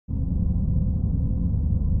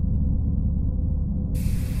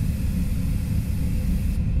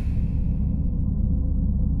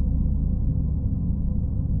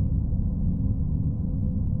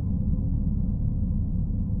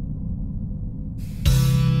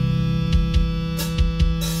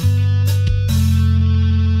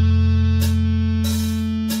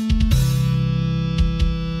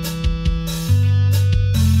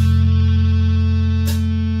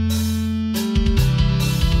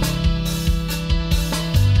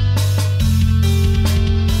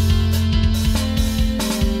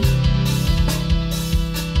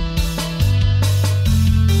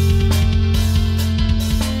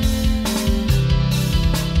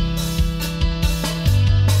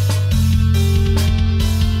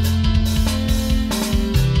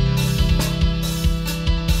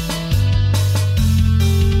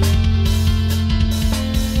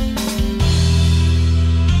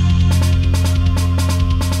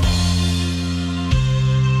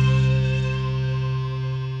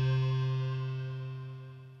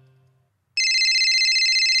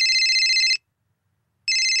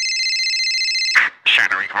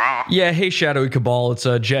Yeah, hey, Shadowy Cabal. It's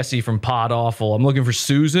Jesse from Pod Awful. I'm looking for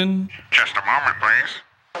Susan. Just a moment, please.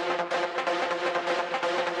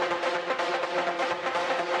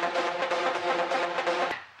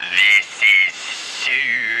 This is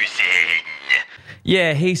Susan.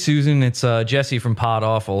 Yeah, hey, Susan. It's Jesse from Pod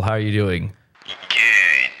Awful. How are you doing?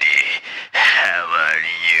 Good. How are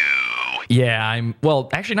you? Yeah, well,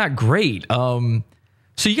 actually not great.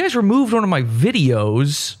 So you guys removed one of my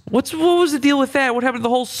videos. What was the deal with that? What happened to the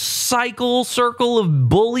whole circle of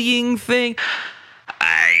bullying thing?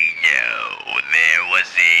 I know. There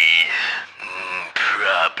was a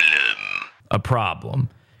problem. A problem.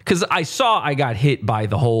 Because I saw I got hit by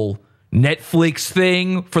the whole Netflix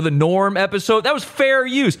thing for the Norm episode. That was fair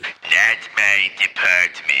use. That's my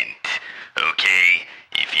department. Okay?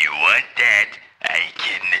 If you want that, I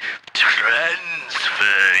can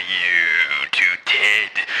transfer you to Ted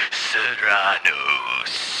Serrano's.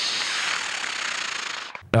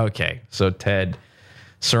 Okay, so Ted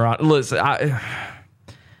Serrano. Listen, I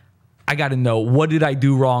got to know, what did I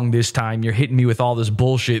do wrong this time? You're hitting me with all this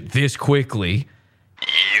bullshit this quickly.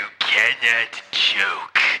 You cannot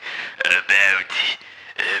joke about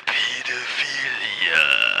pedophilia.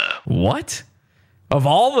 What? Of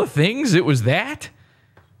all the things, it was that?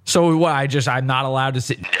 So what, I'm not allowed to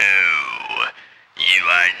sit... No, you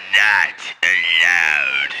are not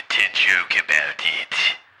allowed to joke about it.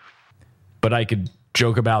 But I could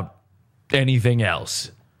joke about anything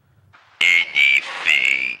else.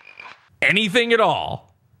 Anything. Anything at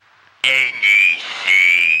all.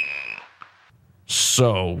 Anything.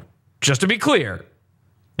 So, just to be clear,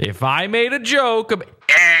 if I made a joke about...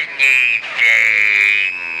 Anything.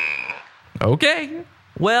 Okay,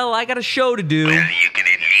 well, I got a show to do. Well, you can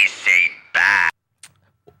at least say bye.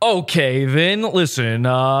 Okay, then, listen,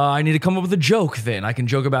 I need to come up with a joke then. I can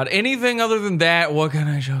joke about anything other than that. What can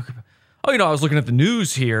I joke about? Oh, I was looking at the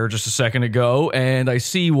news here just a second ago, and I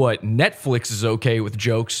see what Netflix is okay with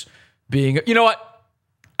jokes being... You know what?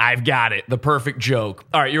 I've got it. The perfect joke.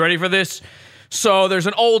 All right, you ready for this? So there's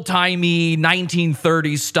an old-timey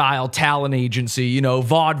 1930s style talent agency,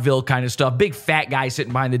 vaudeville kind of stuff. Big fat guy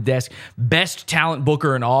sitting behind the desk. Best talent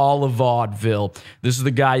booker in all of vaudeville. This is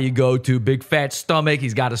the guy you go to. Big fat stomach.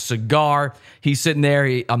 He's got a cigar. He's sitting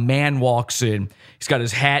there. A man walks in. He's got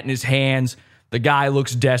his hat in his hands. The guy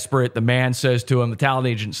looks desperate. The man says to him, the talent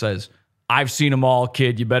agent says, "I've seen them all,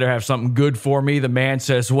 kid. You better have something good for me." The man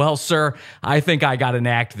says, "Well, sir, I think I got an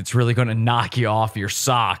act that's really going to knock you off your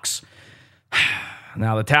socks."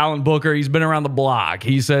 Now, the talent booker, he's been around the block.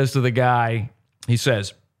 He says to the guy, he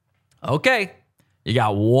says, "Okay, you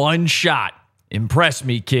got one shot. Impress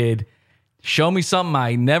me, kid. Show me something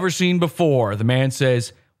I never seen before." The man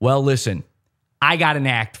says, "Well, listen, I got an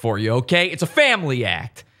act for you, okay? It's a family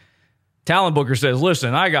act." Talent booker says,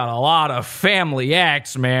 "Listen, I got a lot of family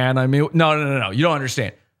acts, man. I mean, no. You don't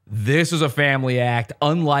understand. This is a family act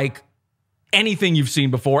unlike anything you've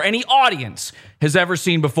seen before, any audience has ever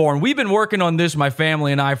seen before. And we've been working on this, my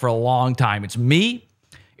family and I, for a long time. It's me,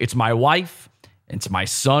 it's my wife, it's my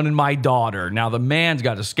son and my daughter." Now, the man's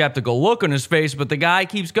got a skeptical look on his face, but the guy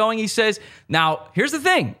keeps going. He says, "Now, here's the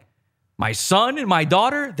thing. My son and my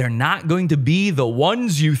daughter, they're not going to be the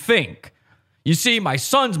ones you think. You see, my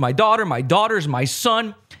son's my daughter's my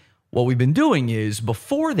son. What we've been doing is,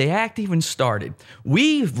 before the act even started,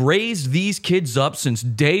 we've raised these kids up since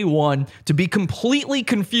day one to be completely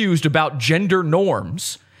confused about gender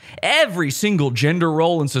norms. Every single gender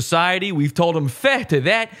role in society, we've told them, feh to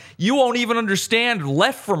that, you won't even understand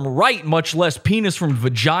left from right, much less penis from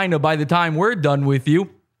vagina by the time we're done with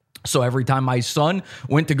you. So every time my son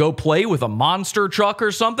went to go play with a monster truck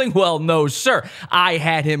or something, well, no, sir. I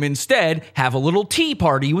had him instead have a little tea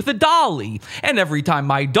party with a dolly. And every time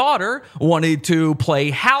my daughter wanted to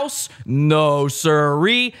play house, no,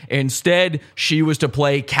 sirree. Instead, she was to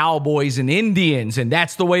play cowboys and Indians, and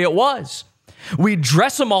that's the way it was. We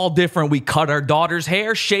dress them all different. We cut our daughter's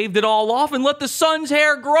hair, shaved it all off, and let the son's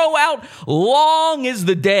hair grow out long as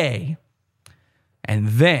the day. And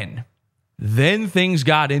then things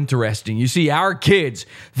got interesting. You see, our kids,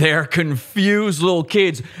 they're confused little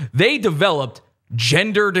kids. They developed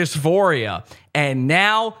gender dysphoria, and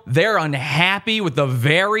now they're unhappy with the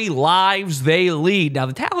very lives they lead. Now,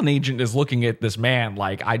 the talent agent is looking at this man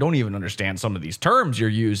like, "I don't even understand some of these terms you're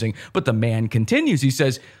using." But the man continues. He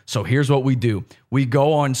says, "So here's what we do. We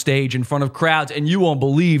go on stage in front of crowds, and you won't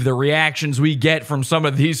believe the reactions we get from some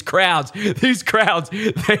of these crowds. These crowds,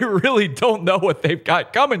 they really don't know what they've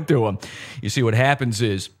got coming to them." You see, what happens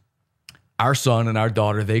is, our son and our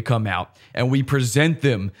daughter, they come out and we present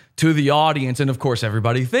them to the audience. And of course,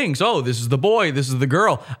 everybody thinks, oh, this is the boy, this is the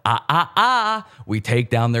girl. We take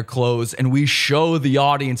down their clothes and we show the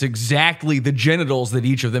audience exactly the genitals that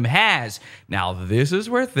each of them has. Now, this is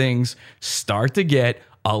where things start to get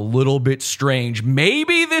a little bit strange.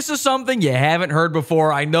 Maybe this is something you haven't heard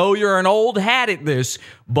before. I know you're an old hat at this,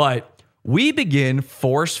 but we begin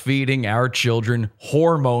force feeding our children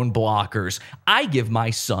hormone blockers. I give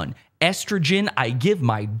my son estrogen. I give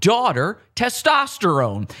my daughter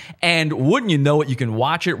testosterone. And wouldn't you know it, you can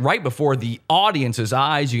watch it right before the audience's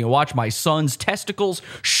eyes. You can watch my son's testicles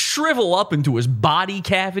shrivel up into his body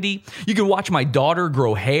cavity. You can watch my daughter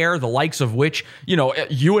grow hair, the likes of which,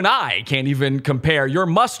 you and I can't even compare. Your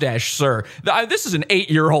mustache, sir. This is an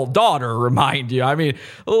 8-year-old daughter, remind you. I mean,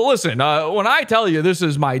 listen, when I tell you this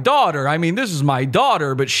is my daughter, I mean, this is my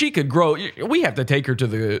daughter, but she could grow. We have to take her to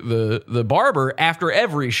the barber after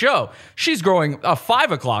every show. She's growing a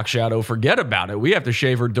 5 o'clock shadow. Forget about it. We have to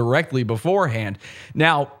shave her directly beforehand.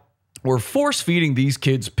 Now, we're force feeding these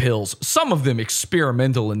kids pills, some of them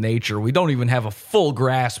experimental in nature. We don't even have a full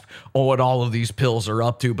grasp on what all of these pills are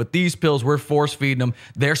up to, but these pills, we're force feeding them.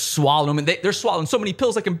 They're swallowing them, and they're swallowing so many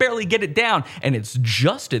pills they can barely get it down. And it's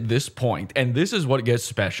just at this point, and this is what gets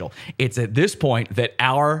special. It's at this point that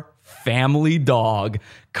our family dog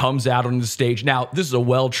comes out on the stage. Now, this is a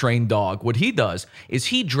well-trained dog. What he does is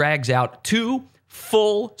he drags out 2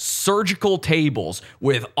 full surgical tables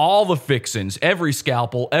with all the fixins, every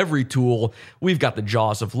scalpel, every tool. We've got the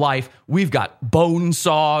jaws of life. We've got bone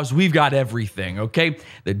saws. We've got everything, okay?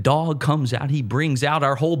 The dog comes out. He brings out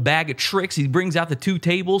our whole bag of tricks. He brings out the 2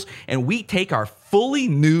 tables, and we take our fully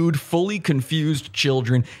nude, fully confused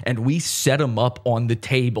children, and we set them up on the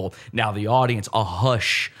table. Now, the audience, a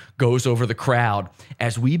hush goes over the crowd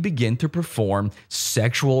as we begin to perform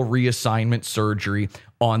sexual reassignment surgery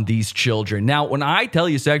on these children. Now, when I tell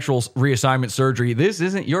you sexual reassignment surgery, this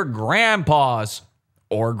isn't your grandpa's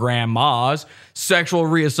or grandma's sexual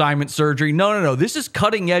reassignment surgery. No. This is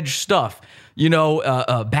cutting edge stuff.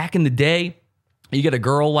 Back in the day, you get a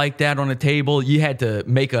girl like that on a table, you had to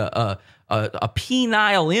make a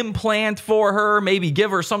penile implant for her, maybe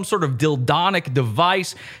give her some sort of dildonic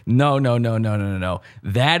device. No.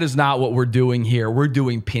 That is not what we're doing here. We're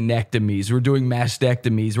doing penectomies. We're doing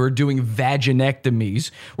mastectomies. We're doing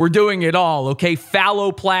vaginectomies. We're doing it all, okay?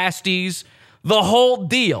 Phalloplasties, the whole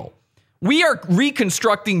deal. We are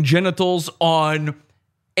reconstructing genitals on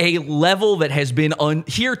a level that has been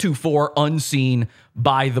heretofore unseen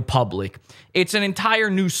by the public. It's an entire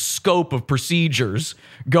new scope of procedures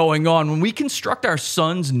going on. When we construct our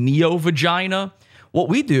son's neo-vagina, what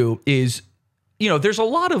we do is, there's a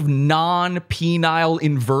lot of non-penile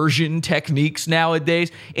inversion techniques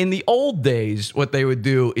nowadays. In the old days, what they would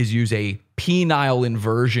do is use a penile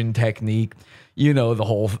inversion technique. The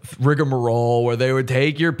whole rigmarole where they would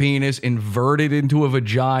take your penis, invert it into a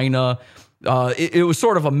vagina. It was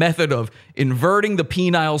sort of a method of inverting the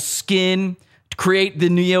penile skin to create the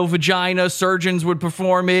neo-vagina. Surgeons would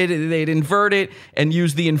perform it. They'd invert it and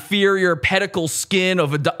use the inferior pedicle skin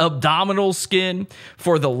of abdominal skin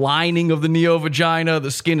for the lining of the neo-vagina. The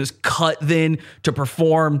skin is cut then to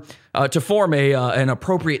form an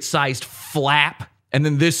appropriate sized flap. And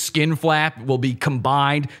then this skin flap will be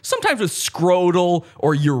combined sometimes with scrotal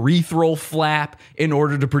or urethral flap in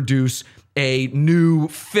order to produce a new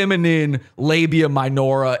feminine labia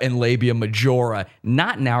minora and labia majora.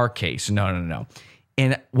 Not in our case. No.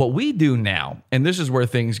 And what we do now, and this is where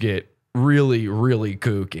things get really, really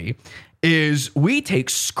kooky, is we take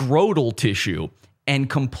scrotal tissue and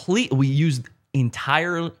we use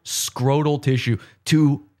entire scrotal tissue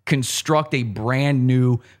to construct a brand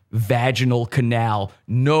new vaginal canal.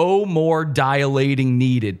 No more dilating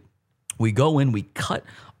needed. We go in, we cut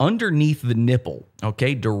underneath the nipple,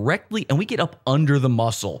 okay, directly, and we get up under the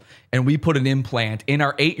muscle, and we put an implant in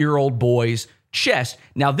our 8-year-old boy's chest.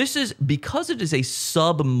 Now, this is because it is a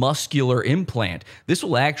submuscular implant. This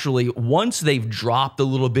will actually, once they've dropped a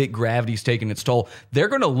little bit, gravity's taken its toll, they're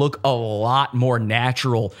going to look a lot more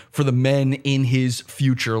natural for the men in his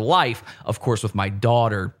future life. Of course, with my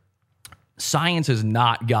daughter, science has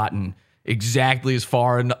not gotten exactly as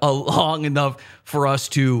far and long enough for us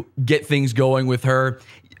to get things going with her.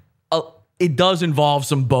 It does involve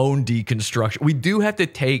some bone deconstruction. We do have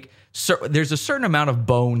to there's a certain amount of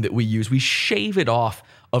bone that we use. We shave it off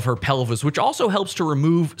of her pelvis, which also helps to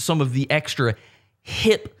remove some of the extra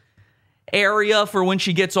hip area for when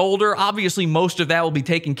she gets older. Obviously, most of that will be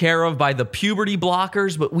taken care of by the puberty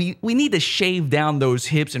blockers, but we need to shave down those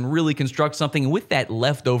hips and really construct something. And with that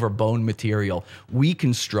leftover bone material, we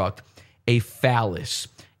construct a phallus.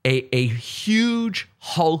 a huge,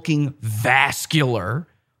 hulking, vascular,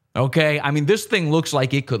 okay? I mean, this thing looks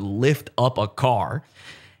like it could lift up a car.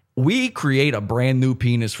 We create a brand new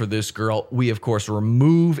penis for this girl. We, of course,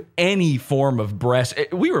 remove any form of breast.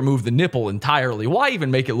 We remove the nipple entirely. Why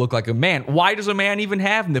even make it look like a man? Why does a man even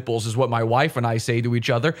have nipples is what my wife and I say to each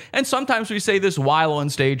other. And sometimes we say this while on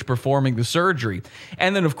stage performing the surgery.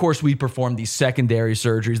 And then, of course, we perform these secondary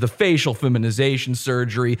surgeries, the facial feminization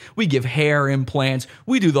surgery. We give hair implants.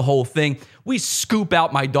 We do the whole thing. We scoop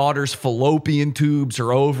out my daughter's fallopian tubes,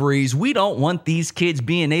 her ovaries. We don't want these kids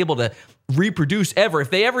being able to reproduce ever. If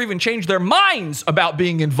they ever even change their minds about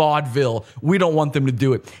being in vaudeville, we don't want them to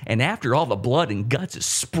do it. And after all the blood and guts is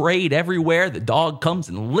sprayed everywhere, the dog comes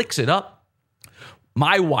and licks it up.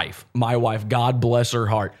 My wife, God bless her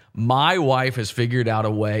heart, my wife has figured out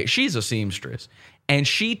a way. She's a seamstress. And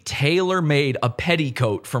she tailor-made a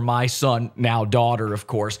petticoat for my son, now daughter, of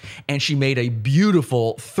course. And she made a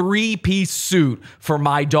beautiful 3-piece suit for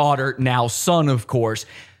my daughter, now son, of course.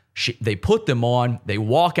 They put them on, they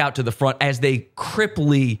walk out to the front as they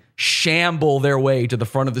cripply shamble their way to the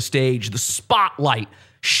front of the stage. The spotlight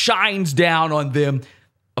shines down on them.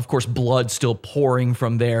 Of course, blood still pouring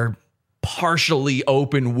from their partially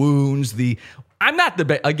open wounds. I'm not the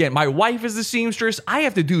best. Again, my wife is the seamstress. I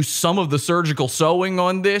have to do some of the surgical sewing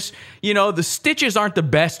on this. You know, the stitches aren't the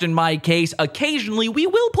best in my case. Occasionally, we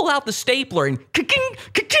will pull out the stapler and ka-kink,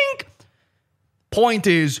 ka-kink. Point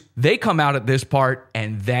is, they come out at this part,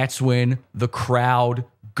 and that's when the crowd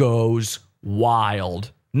goes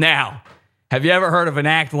wild. Now, have you ever heard of an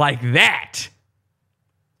act like that?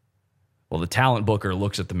 Well, the talent booker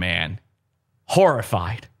looks at the man,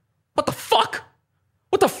 horrified. What the fuck?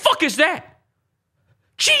 What the fuck is that?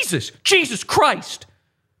 Jesus Christ.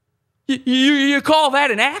 You call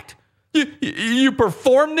that an act? You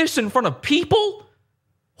perform this in front of people?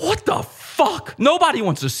 What the fuck? Nobody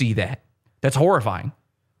wants to see that. That's horrifying.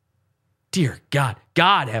 Dear God,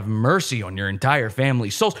 God have mercy on your entire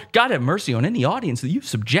family's souls. God have mercy on any audience that you've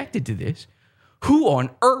subjected to this. Who on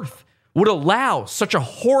earth would allow such a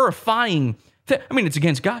horrifying thing? I mean, it's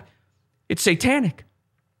against God. It's satanic.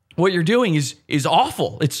 What you're doing is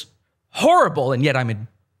awful. It's horrible, and yet I'm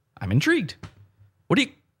intrigued. What do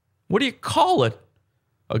you call it?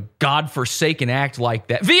 A godforsaken act like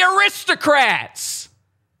that? The Aristocrats!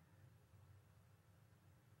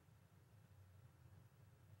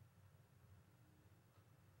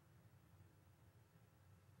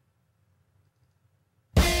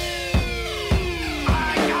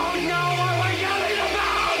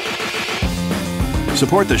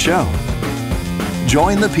 Support the show.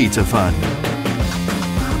 Join the Pizza Fund.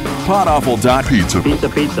 Podawful.pizza. Pizza.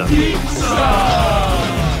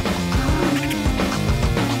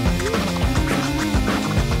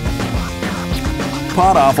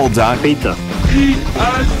 Podawful.pizza.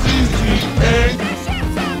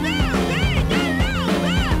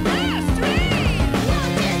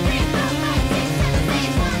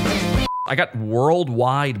 I got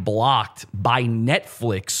worldwide blocked by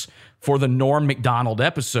Netflix for the Norm Macdonald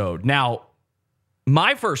episode. Now,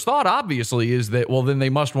 my first thought, obviously, is that, well, then they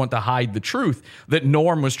must want to hide the truth that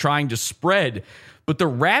Norm was trying to spread. But the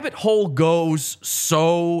rabbit hole goes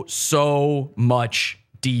so much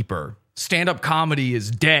deeper. Stand-up comedy is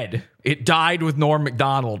dead. It died with Norm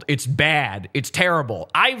Macdonald. It's bad. It's terrible.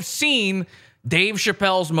 I've seen Dave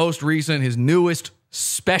Chappelle's most recent, his newest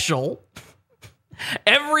special.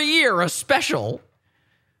 Every year, a special.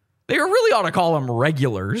 They really ought to call them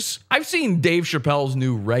regulars. I've seen Dave Chappelle's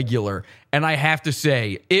new regular, and I have to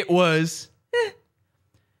say, it was,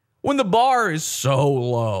 when the bar is so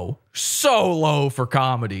low for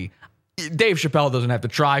comedy, Dave Chappelle doesn't have to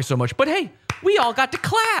try so much. But hey, we all got to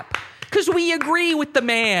clap because we agree with the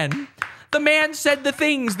man. The man said the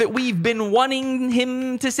things that we've been wanting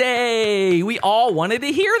him to say. We all wanted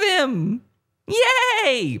to hear them.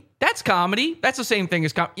 Yay! That's comedy. That's the same thing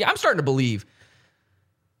as comedy. Yeah, I'm starting to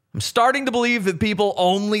believe that people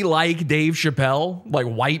only like Dave Chappelle, like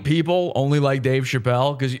white people only like Dave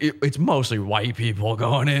Chappelle, because it's mostly white people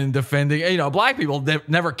going in and defending. You know, black people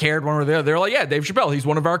never cared one or the other. They're like, yeah, Dave Chappelle, he's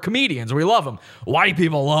one of our comedians. We love him. White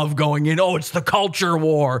people love going in, oh, it's the culture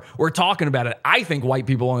war. We're talking about it. I think white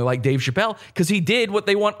people only like Dave Chappelle because he did what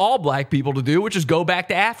they want all black people to do, which is go back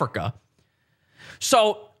to Africa.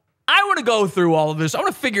 So I want to go through all of this. I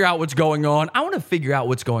want to figure out what's going on. I want to figure out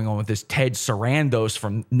what's going on with this Ted Sarandos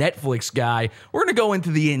from Netflix guy. We're going to go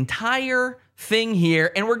into the entire thing here,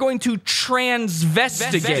 and we're going to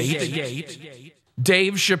transvestigate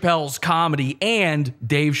Dave Chappelle's comedy and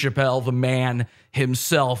Dave Chappelle, the man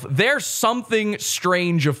himself. There's something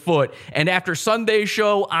strange afoot, and after Sunday's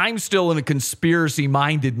show, I'm still in a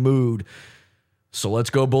conspiracy-minded mood. So let's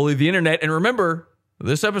go bully the internet. And remember,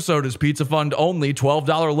 this episode is Pizza Fund only,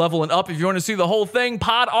 $12 level and up. If you want to see the whole thing,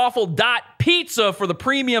 podawful.pizza for the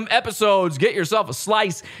premium episodes. Get yourself a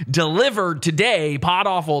slice delivered today,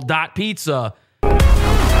 podawful.pizza.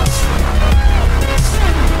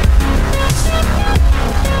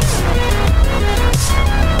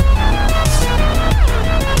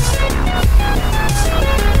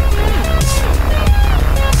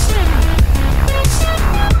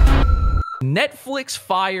 Netflix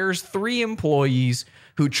fires 3 employees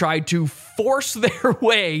who tried to force their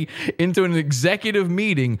way into an executive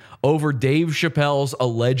meeting over Dave Chappelle's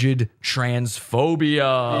alleged transphobia.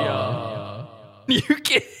 You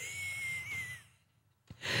can,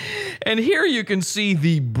 and here you can see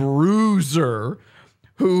the bruiser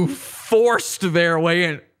who forced their way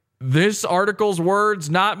in. This article's words,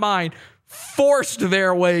 not mine, forced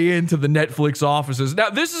their way into the Netflix offices. Now,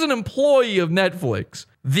 this is an employee of Netflix.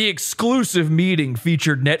 The exclusive meeting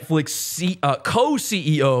featured Netflix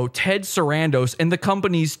co-CEO Ted Sarandos and the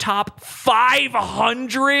company's top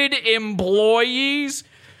 500 employees.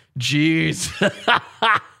 Jeez.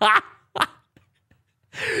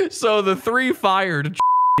 So the 3 fired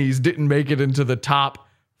didn't make it into the top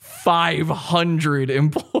 500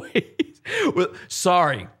 employees. Well,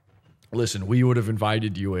 sorry. Listen, we would have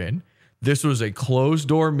invited you in. This was a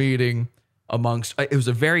closed-door meeting amongst, it was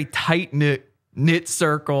a very tight-knit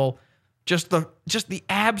circle, just the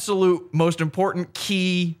absolute most important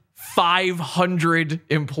key 500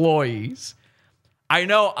 employees. I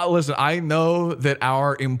know that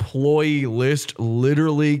our employee list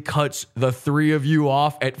literally cuts the 3 of you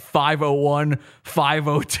off at 501,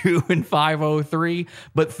 502, and 503,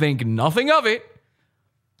 but think nothing of it.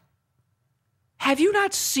 Have you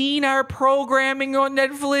not seen our programming on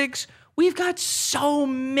Netflix? We've got so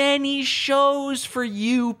many shows for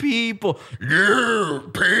you people.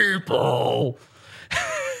 You people.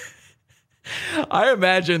 I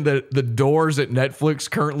imagine that the doors at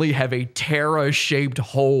Netflix currently have a Terra-shaped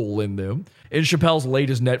hole in them. In Chappelle's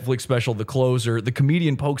latest Netflix special, The Closer, the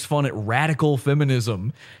comedian pokes fun at radical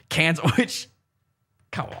feminism. Which,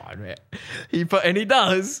 come on, man. He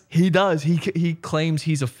does. He claims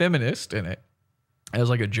he's a feminist in it as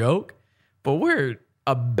like a joke. But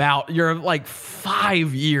you're like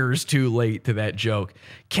 5 years too late to that joke.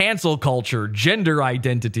 Cancel culture, gender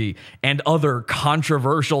identity, and other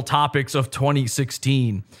controversial topics of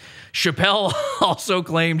 2016. Chappelle also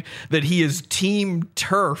claimed that he is Team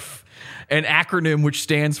TERF, an acronym which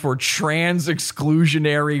stands for Trans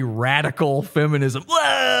Exclusionary Radical Feminism.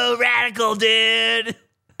 Whoa, radical, dude!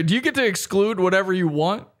 Do you get to exclude whatever you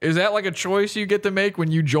want? Is that like a choice you get to make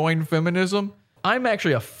when you join feminism? I'm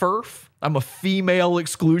actually a FERF. I'm a female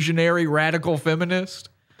exclusionary radical feminist.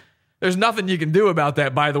 There's nothing you can do about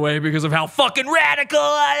that, by the way, because of how fucking radical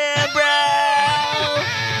I am,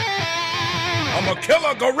 bro. I'm a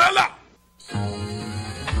killer gorilla.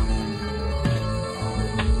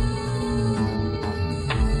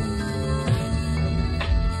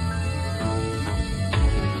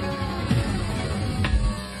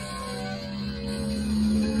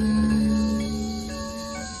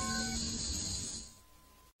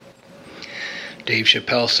 Dave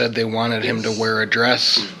Chappelle said they wanted him to wear a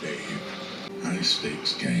dress. High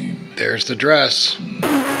stakes game. There's the dress.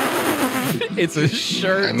 It's a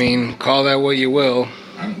shirt. I mean, call that what you will.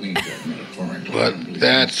 I don't mean that metaphorically. But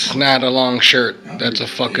that's not a long shirt. That's a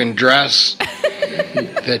fucking dress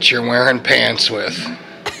that you're wearing pants with.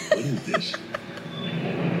 What is this?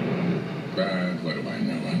 What do I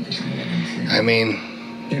know? I'm just I mean,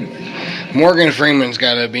 anyway. Morgan Freeman's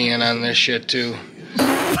got to be in on this shit too.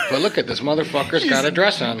 But look at this motherfucker's got a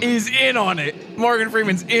dress on. He's in on it. Morgan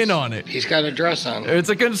Freeman's in on it. He's got a dress on. It's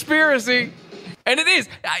a conspiracy. And it is.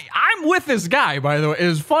 I'm with this guy, by the way.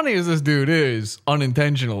 As funny as this dude is,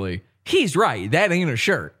 unintentionally, he's right. That ain't a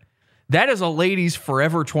shirt. That is a ladies'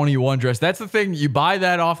 Forever 21 dress. That's the thing. You buy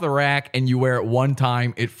that off the rack and you wear it one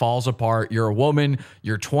time. It falls apart. You're a woman.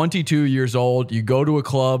 You're 22 years old. You go to a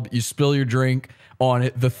club. You spill your drink on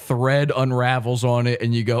it. The thread unravels on it.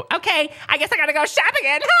 And you go, okay, I guess I got to go shopping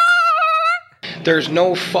again. There's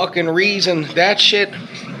no fucking reason. That shit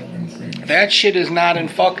is not in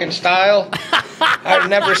fucking style. I've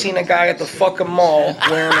never seen a guy at the fucking mall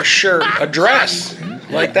wearing a shirt, a dress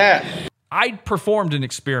like that. I performed an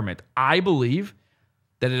experiment. I believe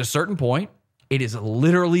that at a certain point, it is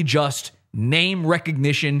literally just name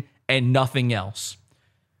recognition and nothing else.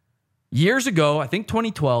 Years ago, I think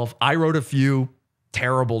 2012, I wrote a few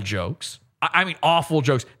terrible jokes. I mean, awful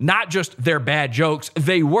jokes. Not just they're bad jokes.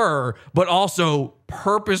 They were, but also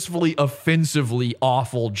purposefully, offensively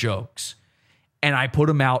awful jokes. And I put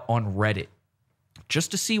them out on Reddit just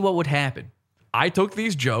to see what would happen. I took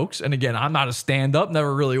these jokes, and again, I'm not a stand-up,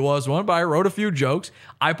 never really was one, but I wrote a few jokes.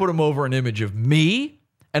 I put them over an image of me,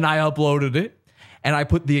 and I uploaded it. And I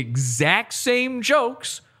put the exact same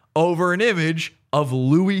jokes over an image of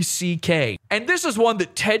Louis C.K. And this is one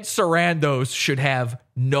that Ted Sarandos should have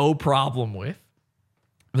no problem with.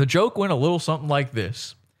 The joke went a little something like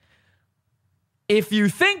this. If you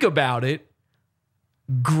think about it,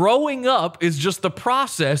 growing up is just the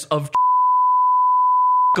process of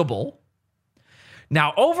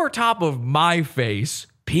Now, over top of my face,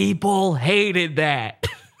 people hated that.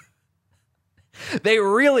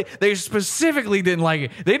 They specifically didn't like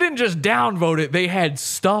it. They didn't just downvote it. They had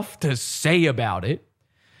stuff to say about it.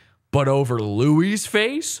 But over Louis'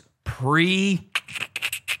 face, pre-Louis,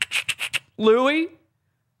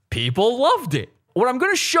 people loved it. What I'm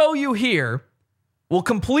going to show you here will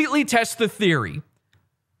completely test the theory.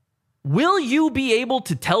 Will you be able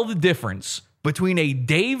to tell the difference between a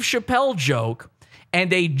Dave Chappelle joke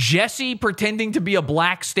and a Jesse pretending to be a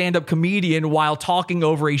black stand-up comedian while talking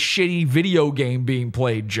over a shitty video game being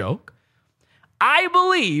played joke? I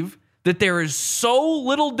believe that there is so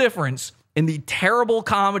little difference in the terrible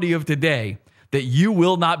comedy of today that you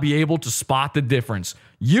will not be able to spot the difference.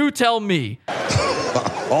 You tell me.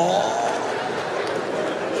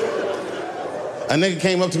 A nigga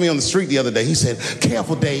came up to me on the street the other day. He said,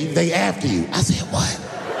 "Careful, Dave, they after you." I said, "What?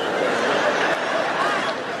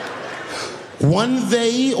 One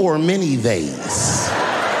they or many theys?"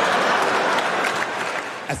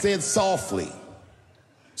 I said softly,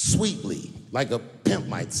 sweetly, like a pimp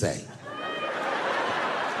might say.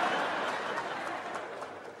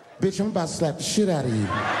 "Bitch, I'm about to slap the shit out of you."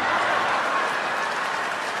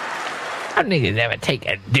 Y'all niggas ever take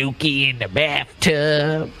a dookie in the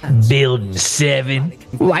bathtub? Building 7.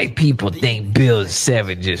 White people think Building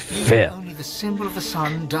 7 just fell. Only the symbol of the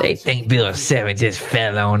sun does. They think Building 7 just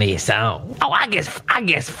fell on its own. Oh, I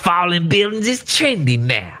guess falling buildings is trendy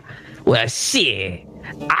now. Well, shit,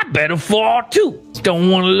 I better fall too. Don't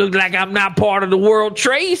want to look like I'm not part of the World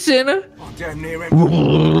Trade Center. Oh, damn near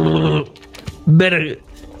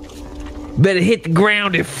Better hit the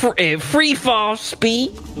ground at free fall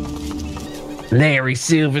speed. Larry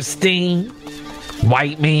Silverstein,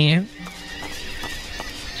 white man,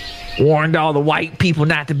 warned all the white people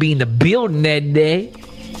not to be in the building that day.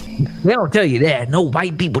 They don't tell you that. No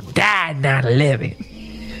white people died 9/11.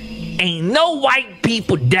 Ain't no white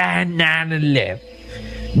people died 9/11.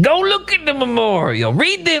 Go look at the memorial.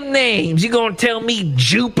 Read them names. You gonna tell me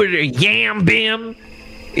Jupiter Yambim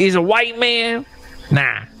is a white man?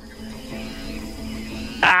 Nah.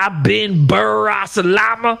 I've been Burr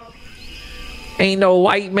Asalama. Ain't no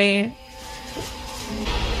white man.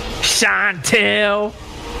 Chantel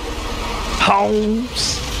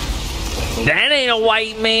Holmes. That ain't a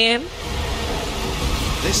white man.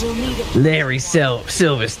 Larry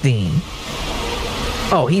Silverstein.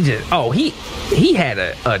 He had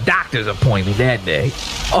a doctor's appointment that day.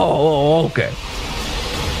 Oh, okay.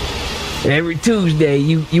 Every Tuesday,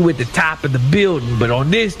 you at the top of the building, but on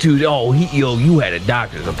this Tuesday, you had a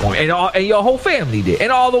doctor's appointment, and your whole family did,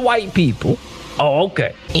 and all the white people. Oh,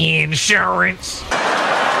 okay. Insurance.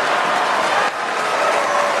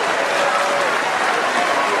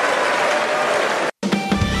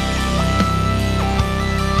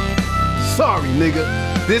 Sorry, nigga.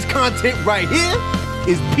 This content right here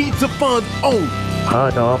is Pizza Fun's only.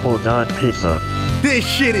 Pineapple dot pizza. This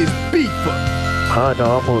shit is beefer.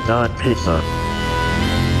 Pineapple dot pizza.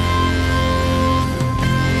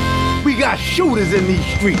 We got shooters in these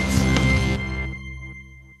streets.